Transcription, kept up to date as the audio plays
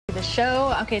the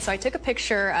show. Okay, so I took a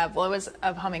picture of, well, it was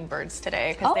of hummingbirds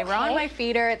today because they were on my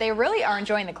feeder. They really are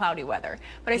enjoying the cloudy weather.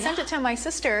 But I sent it to my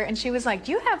sister and she was like,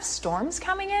 do you have storms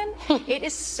coming in? It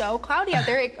is so cloudy out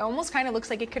there. It almost kind of looks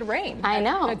like it could rain. I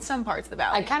know. At some parts of the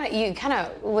valley. You kind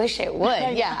of wish it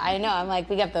would. Yeah, I know. I'm like,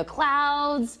 we got the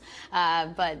clouds,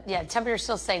 but yeah, temperature's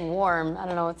still staying warm. I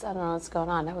don't know what's going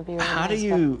on. That would be really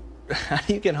nice. How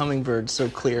do you get hummingbirds so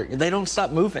clear? They don't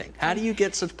stop moving. How do you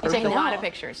get such perfect? Take a lot of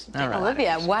pictures.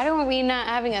 Olivia, why don't we not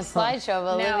having a slideshow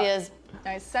of Olivia's?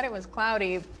 I said it was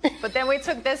cloudy, but then we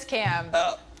took this cam.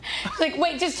 Like,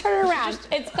 wait, just turn it around.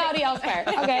 It's cloudy elsewhere,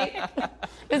 okay?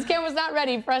 This camera's not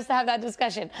ready for us to have that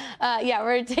discussion. Yeah,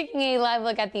 we're taking a live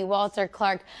look at the Walter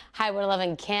Clark Highway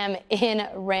 11 cam in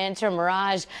Rancho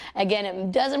Mirage. Again,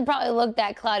 it doesn't probably look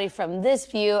that cloudy from this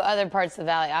view. Other parts of the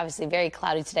valley, obviously very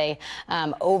cloudy today,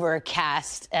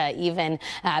 overcast even.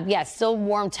 Yeah, still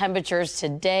warm temperatures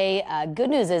today.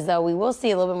 Good news is, though, we will see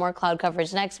a little bit more cloud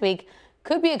coverage next week.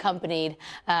 Could be accompanied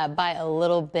by a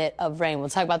little bit of rain. We'll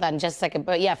talk about that in just a second.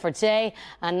 But yeah, for today,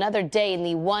 another day in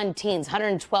the teens,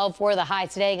 112 for the high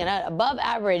today, and above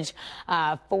average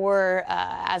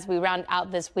as we round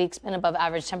out this week. It's been above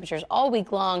average temperatures all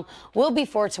week long. Will be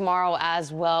for tomorrow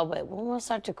as well, but we'll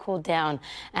start to cool down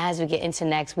as we get into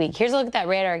next week. Here's a look at that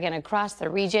radar again across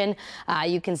the region.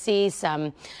 You can see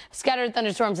some scattered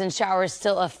thunderstorms and showers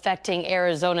still affecting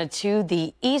Arizona to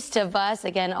the east of us.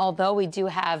 Again, although we do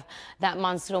have that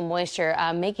monsoonal moisture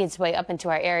making its way up into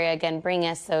our area, again, bringing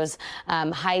us those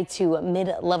high to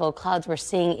mid-level clouds we're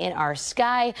seeing in our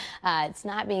sky. It's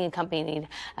not being accompanied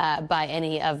by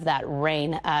any of that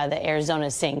rain that Arizona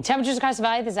is seeing. Temperatures across the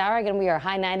valley this hour, again, we are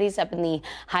high 90s up in the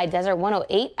high desert,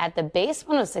 108 at the base,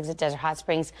 106 at Desert Hot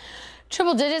Springs.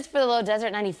 Triple digits for the low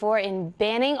desert, 94 in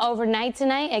Banning overnight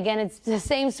tonight. Again, it's the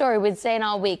same story we've been saying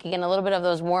all week. Again, a little bit of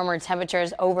those warmer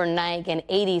temperatures overnight. Again,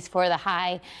 80s for the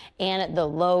high and the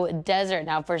low desert.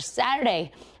 Now for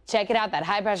Saturday, check it out. That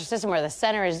high pressure system where the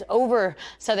center is over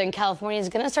Southern California is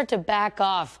going to start to back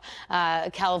off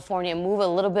California, move a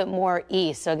little bit more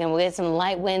east. So again, we'll get some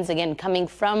light winds again coming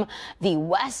from the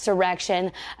west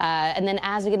direction. And then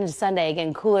as we get into Sunday,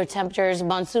 again, cooler temperatures,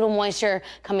 monsoonal moisture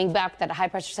coming back with that high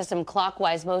pressure system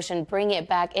clockwise motion, bring it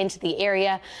back into the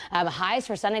area. Highs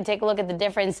for Sunday, take a look at the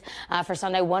difference for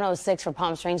Sunday, 106 for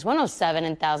Palm Springs, 107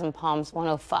 in Thousand Palms,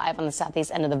 105 on the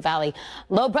southeast end of the valley.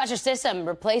 Low pressure system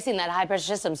replacing that high pressure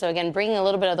system. So again, bringing a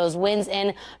little bit of those winds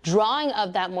in, drawing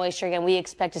of that moisture, again, we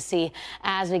expect to see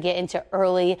as we get into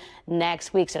early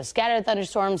next week. So scattered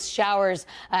thunderstorms, showers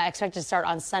expected to start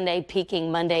on Sunday,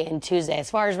 peaking Monday and Tuesday. As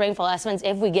far as rainfall estimates,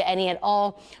 if we get any at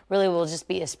all, really will just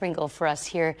be a sprinkle for us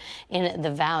here in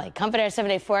the valley. Comfort Air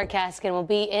 7-day forecast again will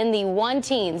be in the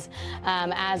teens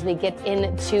as we get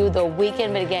into the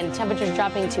weekend. But again, temperatures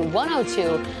dropping to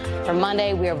 102 for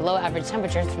Monday. We are below average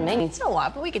temperatures for Maine. It's a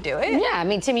lot, but we could do it. Yeah, I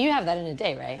mean, Tim, you have that in a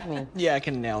day, right? I mean, yeah, I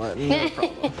can nail it. No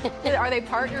problem. Are they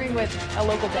partnering with a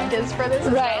local dentist for this?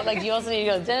 Right, like you also need to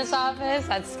go to the dentist's office.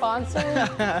 That's sponsored.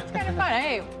 It's kind of fun.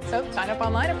 Hey, so sign up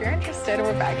online if you're interested.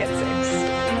 We're back at 6.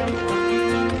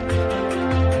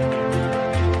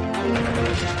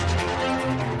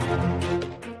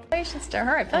 Congratulations to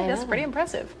her. I feel like that's pretty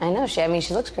impressive. I know.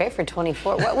 She looks great for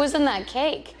 24. What was in that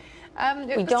cake?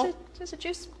 Just a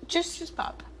juice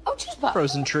pop. Oh, juice pop.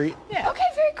 Frozen treat. Yeah. Okay,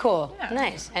 very cool. Yeah.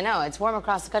 Nice. I know. It's warm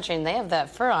across the country, and they have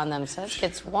that fur on them, so it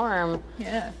gets warm.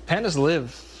 Yeah. Pandas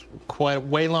live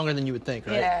way longer than you would think,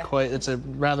 right? Yeah. It's a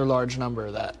rather large number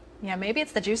of that. Yeah, maybe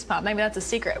it's the juice pop. Maybe that's a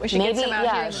secret. We should get some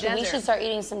out here in the desert. We should start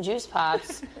eating some juice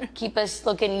pops. Keep us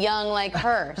looking young like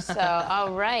her. So, all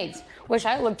right. Wish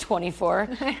I looked 24.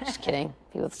 Just kidding.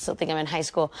 People still think I'm in high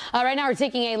school. Right now, we're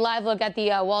taking a live look at the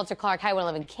Walter Clark Highway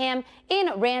 11 cam in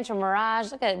Rancho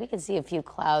Mirage. Look at it. We can see a few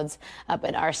clouds up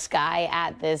in our sky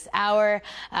at this hour.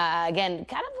 Again,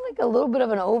 kind of like a little bit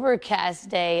of an overcast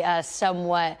day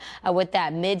somewhat with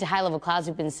that mid to high level clouds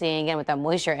we've been seeing, again, with that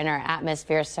moisture in our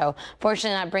atmosphere. So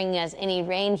fortunately not bringing us any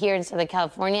rain here in Southern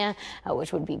California,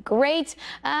 which would be great,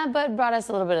 but brought us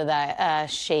a little bit of that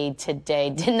shade today.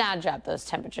 Did not drop those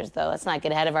temperatures, though. Let's not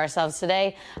get ahead of ourselves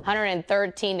today.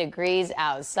 113 degrees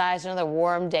outside. So another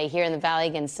warm day here in the valley.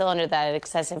 Again, still under that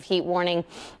excessive heat warning.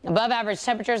 Above average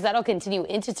temperatures, that'll continue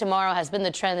into tomorrow, has been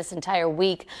the trend this entire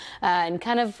week. And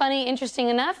kind of funny, interesting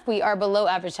enough, we are below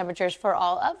average temperatures for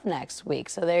all of next week.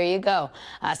 So there you go.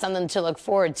 Something to look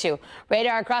forward to.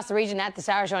 Radar across the region at this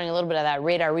hour showing a little bit of that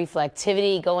radar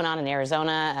reflectivity going on in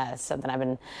Arizona. Something I've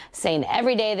been saying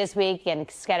every day this week. And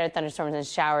scattered thunderstorms and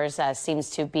showers seems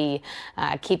to be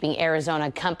keeping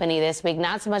Arizona company this week.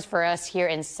 Not so much for us here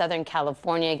in Southern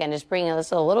California. Again, just bringing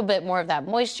us a little bit more of that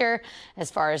moisture as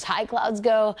far as high clouds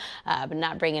go, but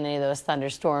not bringing any of those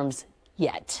thunderstorms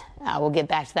yet. We'll get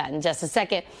back to that in just a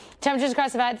second. Temperatures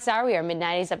across the valley this hour, we are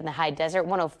mid-90s up in the high desert,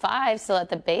 105 still at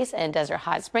the base and Desert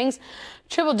Hot Springs.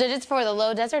 Triple digits for the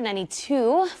low desert,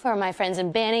 92 for my friends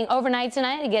in Banning. Overnight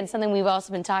tonight, again, something we've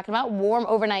also been talking about. Warm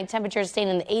overnight temperatures staying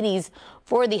in the 80s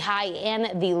for the high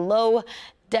and the low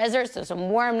desert. So some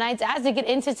warm nights as we get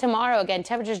into tomorrow. Again,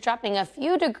 temperatures dropping a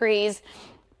few degrees.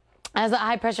 As the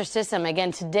high pressure system,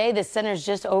 again, today the center is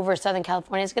just over Southern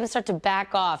California. It's going to start to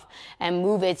back off and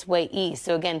move its way east.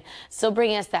 So again, still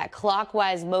bringing us that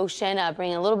clockwise motion,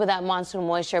 bringing a little bit of that monsoon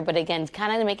moisture, but again,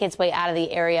 kind of making its way out of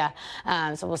the area.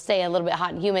 So we'll stay a little bit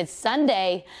hot and humid.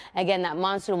 Sunday, again, that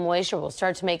monsoon moisture will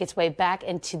start to make its way back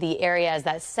into the area as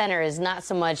that center is not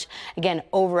so much, again,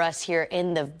 over us here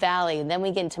in the valley. And then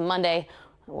we get into Monday.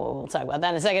 We'll talk about that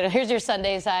in a second. Here's your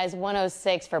Sunday highs: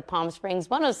 106 for Palm Springs,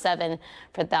 107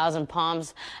 for Thousand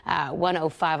Palms,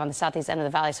 105 on the southeast end of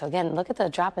the valley. So again, look at the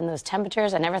drop in those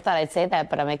temperatures. I never thought I'd say that,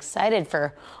 but I'm excited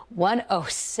for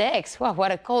 106. Wow,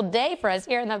 what a cold day for us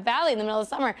here in the valley in the middle of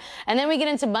summer. And then we get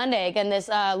into Monday. Again, this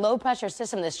low pressure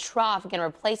system, this trough, again,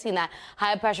 replacing that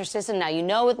high pressure system. Now, you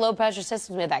know, with low pressure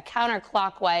systems, we have that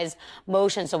counterclockwise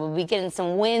motion. So we'll be getting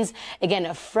some winds,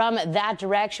 again, from that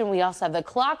direction. We also have the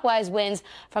clockwise winds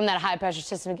from that high pressure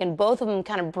system. Again, both of them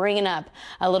kind of bringing up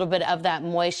a little bit of that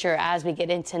moisture as we get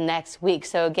into next week.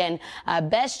 So again,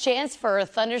 best chance for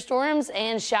thunderstorms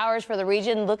and showers for the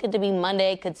region looking to be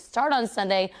Monday. Could start on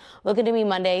Sunday, looking to be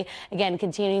Monday. Again,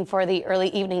 continuing for the early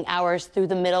evening hours through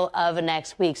the middle of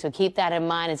next week. So keep that in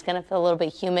mind. It's going to feel a little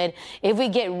bit humid. If we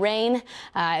get rain,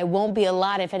 it won't be a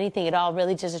lot, if anything at all,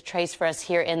 really just a trace for us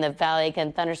here in the valley.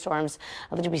 Again, thunderstorms,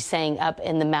 I'll be saying up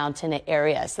in the mountain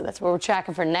area. So that's what we're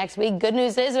tracking for next week. Good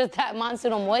news is with that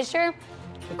monsoonal moisture,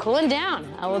 we're cooling down.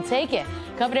 I will take it.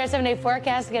 Comfort Air 7-day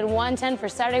forecast, again, 110 for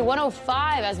Saturday,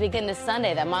 105 as we get into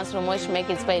Sunday. That monsoonal moisture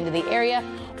making its way into the area,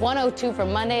 102 for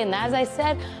Monday. And as I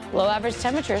said, low average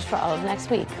temperatures for all of next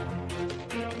week.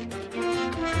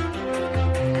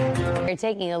 We're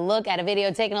taking a look at a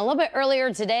video taken a little bit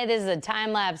earlier today. This is a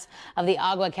time lapse of the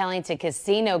Agua Caliente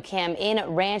Casino Cam in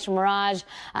Rancho Mirage,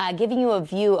 giving you a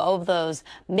view of those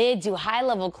mid to high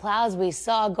level clouds we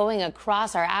saw going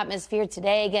across our atmosphere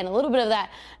today. Again, a little bit of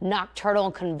that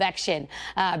nocturnal convection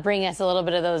bringing us a little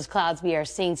bit of those clouds we are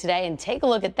seeing today. And take a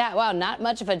look at that. Wow, not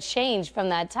much of a change from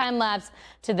that time lapse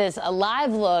to this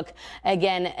live look.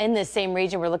 Again, in the same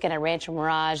region, we're looking at Rancho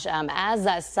Mirage as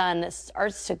that sun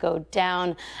starts to go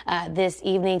down this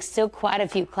evening. Still quite a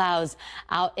few clouds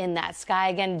out in that sky.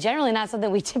 Again, generally not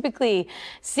something we typically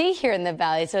see here in the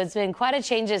valley. So it's been quite a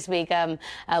change this week. A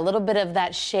little bit of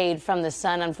that shade from the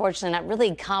sun, unfortunately, not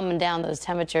really calming down those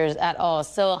temperatures at all.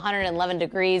 Still 111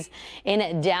 degrees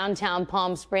in downtown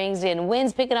Palm Springs, and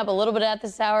winds picking up a little bit at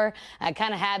this hour.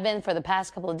 Kind of have been for the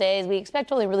past couple of days. We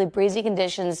expect only really breezy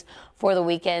conditions for the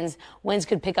weekends. Winds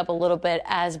could pick up a little bit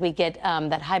as we get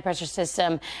that high pressure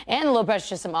system and the low pressure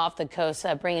system off the coast,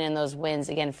 bringing in those winds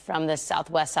again from the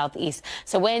southwest, southeast.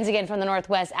 So winds again from the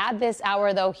northwest at this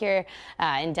hour, though, here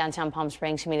in downtown Palm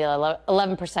Springs, humidity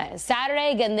 11%.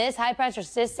 Saturday, again, this high pressure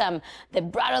system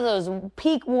that brought out those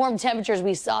peak warm temperatures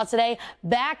we saw today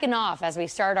backing off as we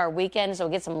start our weekend. So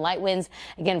we'll get some light winds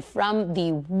again from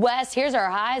the west. Here's our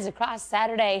highs across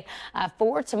Saturday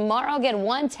for tomorrow. Again,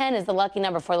 110 is the lucky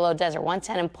number for the low desert.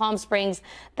 110 in Palm Springs,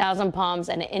 Thousand Palms,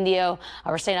 and Indio.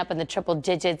 We're staying up in the triple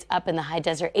digits, up in the high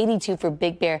desert, 82 for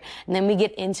Big Bear. And then we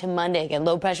get into Monday, again,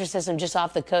 low pressure system just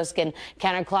off the coast, again,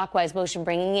 counterclockwise motion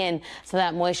bringing in some of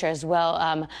that moisture as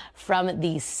well from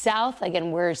the south.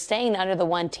 Again, we're staying under the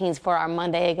 110s for our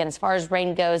Monday. Again, as far as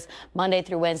rain goes, Monday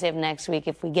through Wednesday of next week,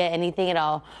 if we get anything at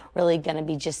all, really going to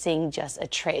be just seeing just a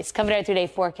trace. Coming out 3-day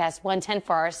forecast, 110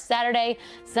 for our Saturday.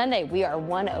 Sunday, we are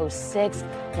 106,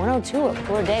 102, a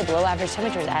cooler day, below average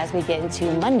temperatures as we get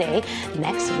into Monday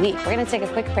next week. We're going to take a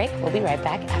quick break. We'll be right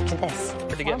back after this.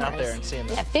 To getting out there and seeing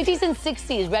this. Yeah, 50s and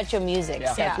 60s retro music.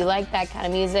 Yeah. So if you like that kind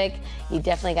of music, you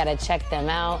definitely got to check them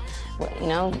out. You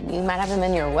know, you might have them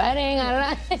in your wedding.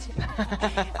 I don't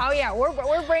know. Oh yeah, we're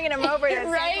bringing them over to San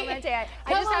Right? Clemente. I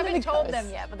just haven't told them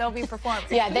yet, but they'll be performing.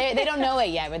 Yeah, they don't know it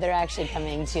yet, but they're actually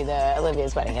coming to the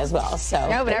Olivia's wedding as well. So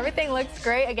No, but everything looks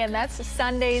great. Again, that's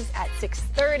Sundays at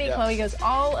 6:30. Yeah. Chloe goes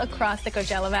all across the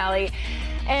Coachella Valley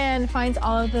and finds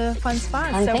all of the fun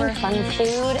spots. fun things, fun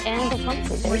food, and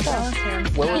performances. There we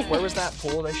go. Where was that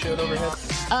pool they showed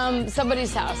overhead?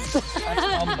 Somebody's house.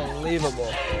 That's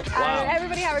unbelievable. Wow.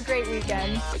 Everybody have a great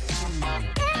weekend.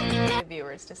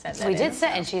 Viewers to send that We in. did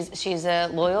say, and she's a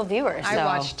loyal viewer. So. I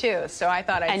watched too, so I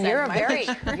thought I'd And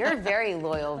send you're a very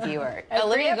loyal viewer.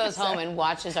 Olivia goes home and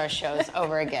watches our shows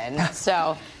over again.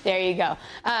 So there you go.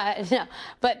 No,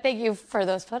 but thank you for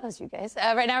those photos, you guys.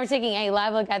 Right now we're taking a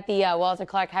live look at the Walter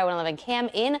Clark Highway 111 cam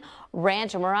in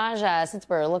Rancho Mirage. Since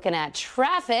we're looking at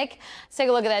traffic, let's take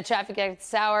a look at that traffic at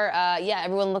this hour. Yeah,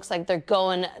 everyone looks like they're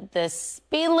going the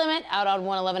speed limit out on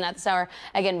 111 at this hour.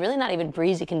 Again, really not even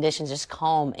breezy conditions, just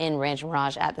calm in Rancho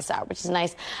Mirage at this hour, which is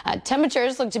nice.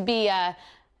 Temperatures look to be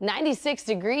 96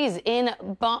 degrees in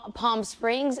Palm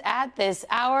Springs at this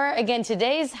hour. Again,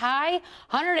 today's high,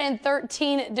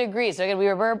 113 degrees. So again,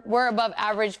 we're above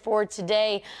average for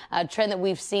today. A trend that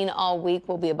we've seen all week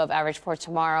will be above average for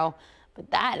tomorrow. But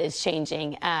that is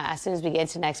changing as soon as we get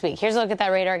into next week. Here's a look at that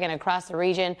radar again across the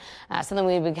region. Something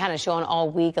we've been kind of showing all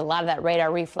week. A lot of that radar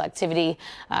reflectivity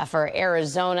for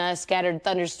Arizona, scattered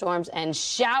thunderstorms and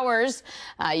showers.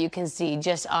 You can see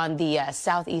just on the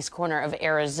southeast corner of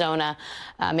Arizona,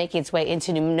 making its way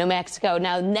into New Mexico.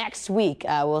 Now, next week,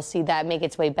 we'll see that make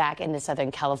its way back into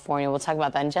Southern California. We'll talk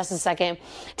about that in just a second.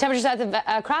 Temperatures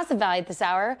across the valley at this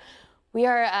hour. We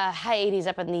are high 80s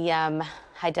up in the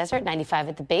high desert, 95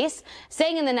 at the base.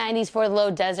 Staying in the 90s for the low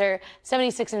desert,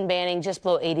 76 in Banning, just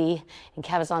below 80 in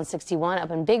Cabazon, 61 up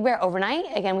in Big Bear overnight.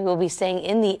 Again, we will be staying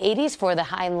in the 80s for the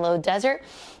high and low desert.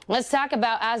 Let's talk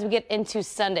about as we get into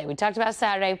Sunday. We talked about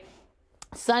Saturday.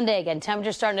 Sunday, again,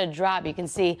 temperature starting to drop. You can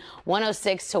see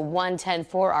 106 to 110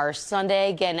 for our Sunday.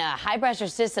 Again, high pressure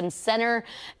system center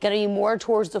going to be more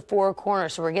towards the four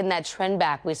corners. So we're getting that trend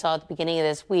back we saw at the beginning of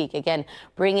this week. Again,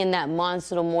 bringing that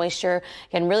monsoonal moisture.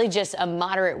 Again, really just a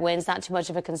moderate winds, not too much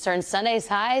of a concern. Sunday's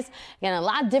highs, again, a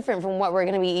lot different from what we're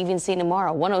going to be even seeing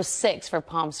tomorrow. 106 for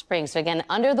Palm Springs. So again,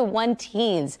 under the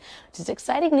 1-teens, which is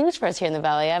exciting news for us here in the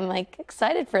Valley. I'm like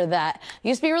excited for that. It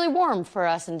used to be really warm for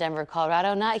us in Denver,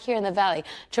 Colorado, not here in the Valley.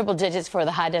 Triple digits for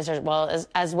the high desert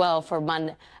as well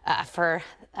for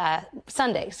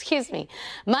Sunday, excuse me.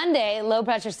 Monday, low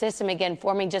pressure system again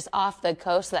forming just off the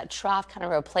coast. So that trough kind of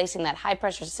replacing that high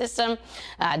pressure system,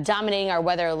 dominating our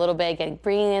weather a little bit, again,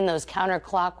 bringing in those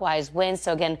counterclockwise winds.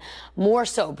 So again, more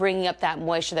so bringing up that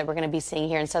moisture that we're going to be seeing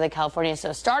here in Southern California.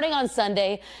 So starting on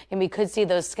Sunday, and we could see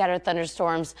those scattered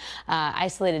thunderstorms,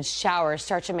 isolated showers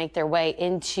start to make their way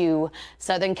into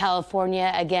Southern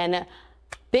California. Again,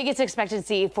 biggest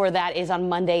expectancy for that is on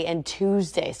Monday and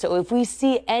Tuesday. So if we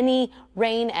see any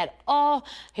rain at all,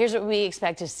 here's what we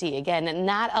expect to see. Again,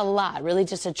 not a lot, really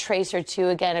just a trace or two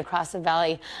again across the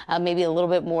valley, maybe a little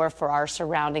bit more for our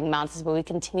surrounding mountains, but we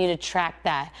continue to track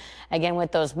that again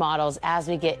with those models as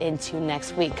we get into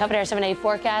next week. Covered Air 7-day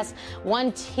forecast,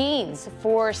 1-teens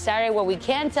for Saturday. What we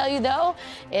can tell you though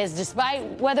is despite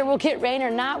whether we'll get rain or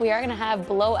not, we are going to have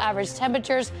below average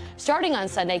temperatures starting on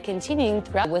Sunday, continuing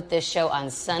throughout with this show on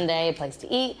Sunday. A place to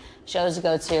eat, shows to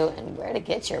go to, and where to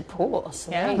get your pool.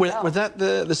 So yeah. Was that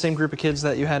the same group of kids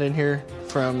that you had in here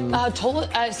from? Some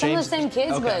of the same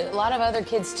kids, okay. But a lot of other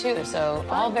kids too. So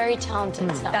all very talented.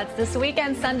 That's this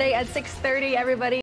weekend, Sunday at 6:30, everybody.